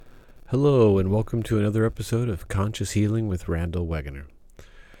Hello, and welcome to another episode of Conscious Healing with Randall Wegener.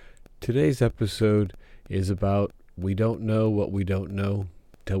 Today's episode is about we don't know what we don't know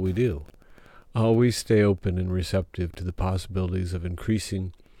till we do. Always stay open and receptive to the possibilities of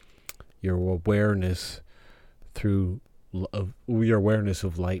increasing your awareness through your awareness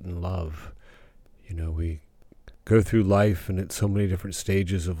of light and love. We go through life, and at so many different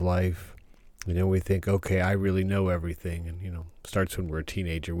stages of life, we think, okay, I really know everything. And, starts when we're a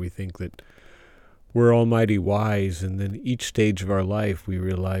teenager. We think that we're almighty wise. And then each stage of our life, we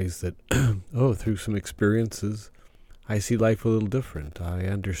realize that, through some experiences, I see life a little different. I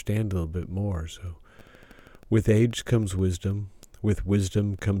understand a little bit more. So with age comes wisdom. With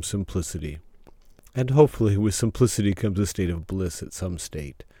wisdom comes simplicity. And hopefully with simplicity comes a state of bliss at some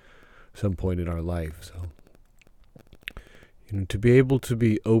point in our life. So, to be able to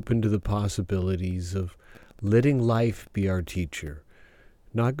be open to the possibilities of letting life be our teacher,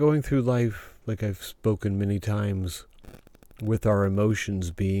 not going through life, like I've spoken many times, with our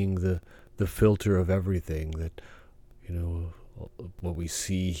emotions being the filter of everything, that, what we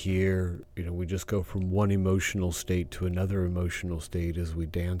see here, we just go from one emotional state to another emotional state as we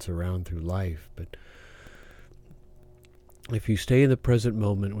dance around through life. But if you stay in the present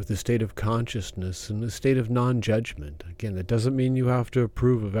moment with a state of consciousness and a state of non-judgment, again, that doesn't mean you have to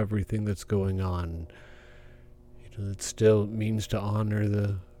approve of everything that's going on. It still means to honor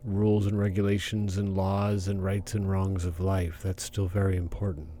the rules and regulations and laws and rights and wrongs of life. That's still very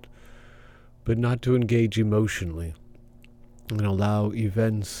important. But not to engage emotionally and allow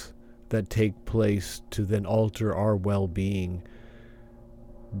events that take place to then alter our well-being.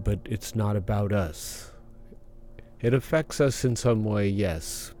 But it's not about us. It affects us in some way,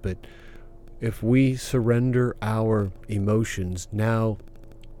 yes, but if we surrender our emotions, now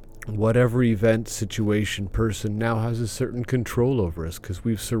whatever event, situation, person now has a certain control over us because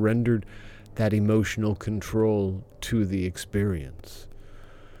we've surrendered that emotional control to the experience.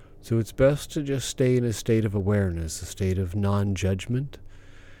 So it's best to just stay in a state of awareness, a state of non-judgment,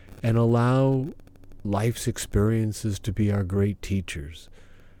 and allow life's experiences to be our great teachers.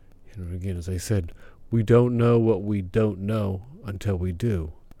 Again, as I said, we don't know what we don't know until we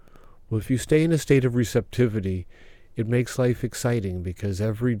do. Well, if you stay in a state of receptivity, it makes life exciting because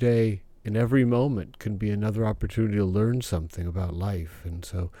every day and every moment can be another opportunity to learn something about life. And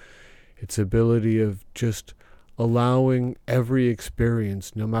so it's ability of just allowing every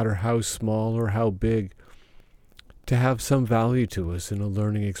experience, no matter how small or how big, to have some value to us in a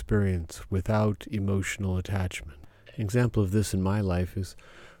learning experience without emotional attachment. An example of this in my life is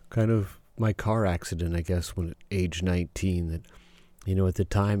kind of my car accident, I guess, when at age 19, that, at the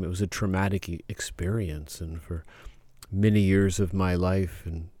time it was a traumatic experience. And for many years of my life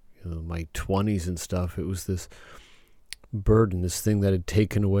and, my 20s and stuff, it was this burden, this thing that had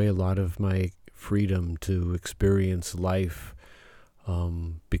taken away a lot of my freedom to experience life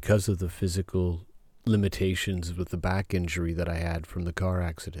because of the physical limitations with the back injury that I had from the car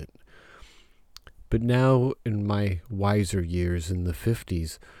accident. But now in my wiser years, in the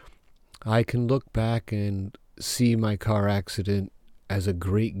 50s, I can look back and see my car accident as a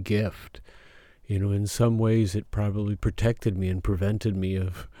great gift. In some ways it probably protected me and prevented me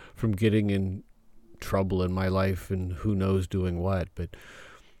from getting in trouble in my life and who knows doing what.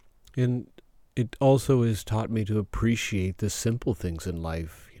 And it also has taught me to appreciate the simple things in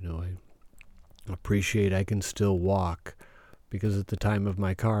life. I appreciate I can still walk, because at the time of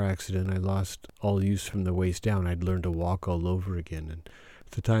my car accident, I lost all use from the waist down. I'd learned to walk all over again. And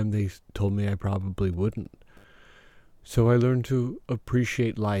at the time, they told me I probably wouldn't. So I learned to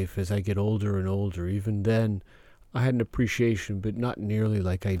appreciate life as I get older and older. Even then, I had an appreciation, but not nearly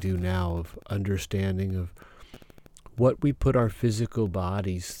like I do now, of understanding of what we put our physical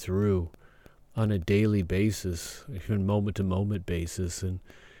bodies through on a daily basis, even moment-to-moment basis. And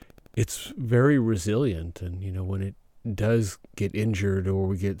it's very resilient. And, when it does get injured or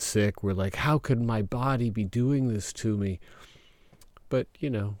we get sick, we're like, how could my body be doing this to me? But,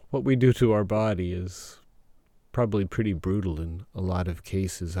 what we do to our body is probably pretty brutal in a lot of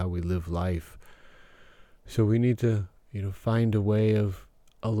cases, how we live life. So we need to, find a way of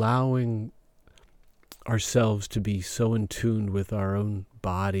allowing ourselves to be so in tune with our own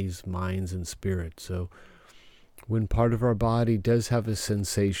bodies, minds, and spirits. So when part of our body does have a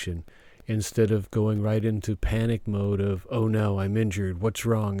sensation, instead of going right into panic mode of, oh no, I'm injured, what's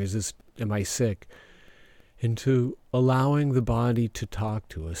wrong, am I sick? Into allowing the body to talk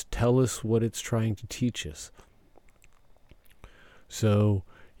to us, tell us what it's trying to teach us. So,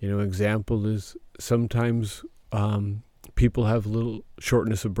 example is sometimes people have a little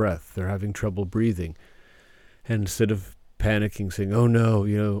shortness of breath. They're having trouble breathing. And instead of panicking, saying, oh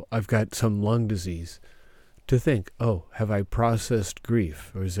no, I've got some lung disease, to think, oh, have I processed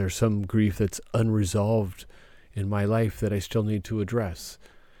grief? Or is there some grief that's unresolved in my life that I still need to address?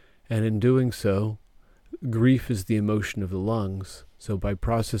 And in doing so, grief is the emotion of the lungs. So by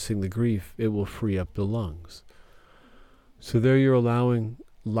processing the grief, it will free up the lungs. So there you're allowing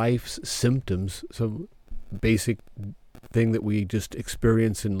life's symptoms, some basic thing that we just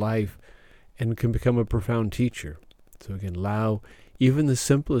experience in life, and can become a profound teacher. So again, allow even the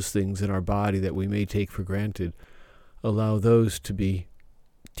simplest things in our body that we may take for granted, allow those to be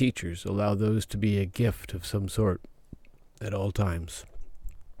teachers, allow those to be a gift of some sort at all times.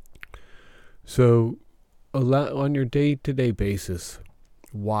 So allow, on your day-to-day basis,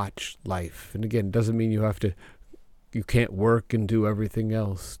 watch life. And again, it doesn't mean you can't work and do everything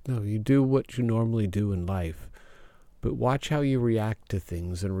else. No, you do what you normally do in life. But watch how you react to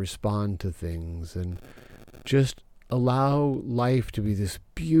things and respond to things, and just allow life to be this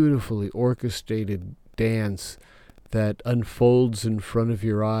beautifully orchestrated dance that unfolds in front of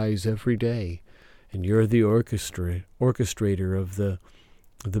your eyes every day. And you're the orchestrator of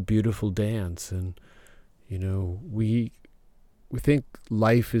the beautiful dance. And, we think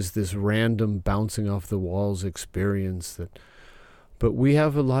life is this random bouncing off the walls experience, but we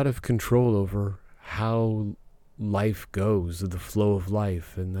have a lot of control over how life goes, the flow of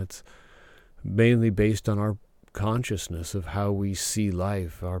life, and that's mainly based on our consciousness of how we see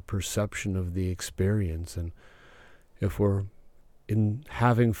life, our perception of the experience. And if we're in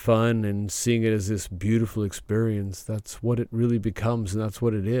having fun and seeing it as this beautiful experience, that's what it really becomes, and that's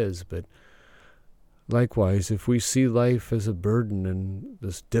what it is. But likewise, if we see life as a burden and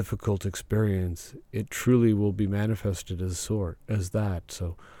this difficult experience, it truly will be manifested as that.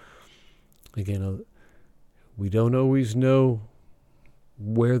 So again, we don't always know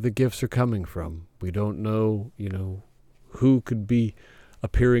where the gifts are coming from. We don't know, who could be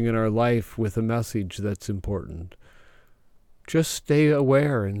appearing in our life with a message that's important. Just stay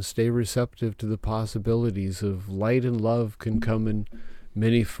aware and stay receptive to the possibilities of light and love can come in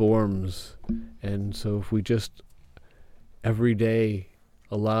many forms. And so if we just every day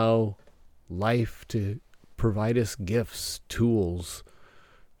allow life to provide us gifts, tools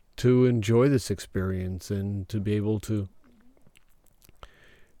to enjoy this experience and to be able to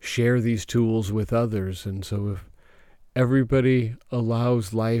share these tools with others. And so if everybody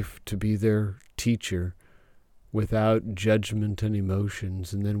allows life to be their teacher without judgment and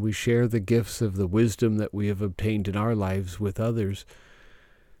emotions, and then we share the gifts of the wisdom that we have obtained in our lives with others,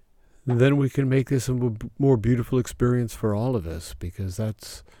 then we can make this a more beautiful experience for all of us, because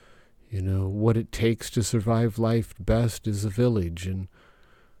that's, what it takes to survive life best is a village. And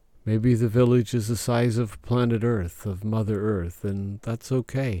maybe the village is the size of planet Earth, of Mother Earth, and that's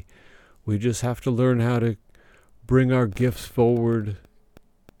okay. We just have to learn how to bring our gifts forward,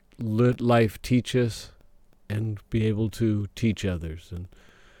 let life teach us, and be able to teach others. And,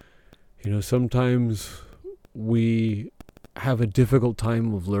 sometimes we have a difficult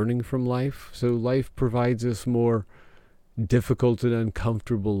time of learning from life, so life provides us more difficult and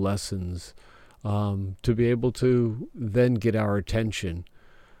uncomfortable lessons to be able to then get our attention.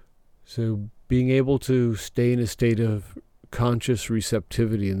 So being able to stay in a state of conscious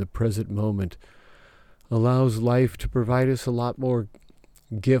receptivity in the present moment allows life to provide us a lot more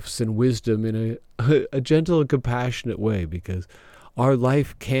gifts and wisdom in a gentle and compassionate way, because our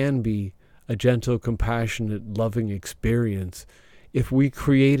life can be a gentle, compassionate, loving experience if we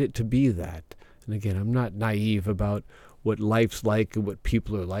create it to be that. And again, I'm not naive about what life's like and what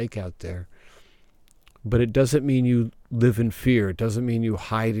people are like out there. But it doesn't mean you live in fear. It doesn't mean you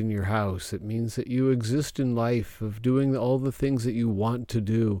hide in your house. It means that you exist in life of doing all the things that you want to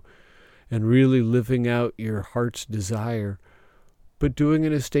do and really living out your heart's desire, but doing it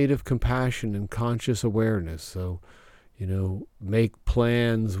in a state of compassion and conscious awareness. So, make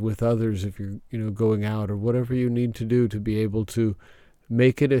plans with others if you're, going out, or whatever you need to do to be able to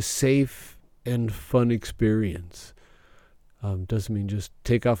make it a safe and fun experience. Doesn't mean just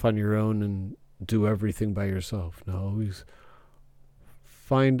take off on your own and do everything by yourself. No, always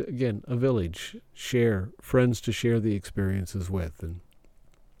find, again, a village, share, friends to share the experiences with, and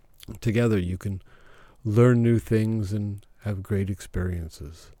together you can learn new things and have great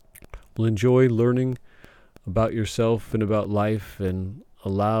experiences. Well, enjoy learning about yourself and about life, and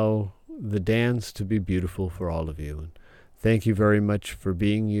allow the dance to be beautiful for all of you. And thank you very much for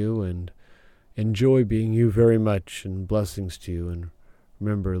being you, and enjoy being you very much, and blessings to you. And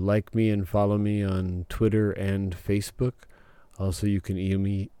remember, like me and follow me on Twitter and Facebook. Also, you can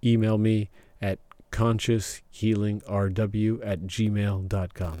email me at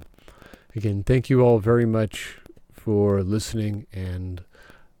conscioushealingrw@gmail.com. Again, thank you all very much for listening, and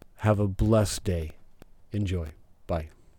have a blessed day. Enjoy. Bye.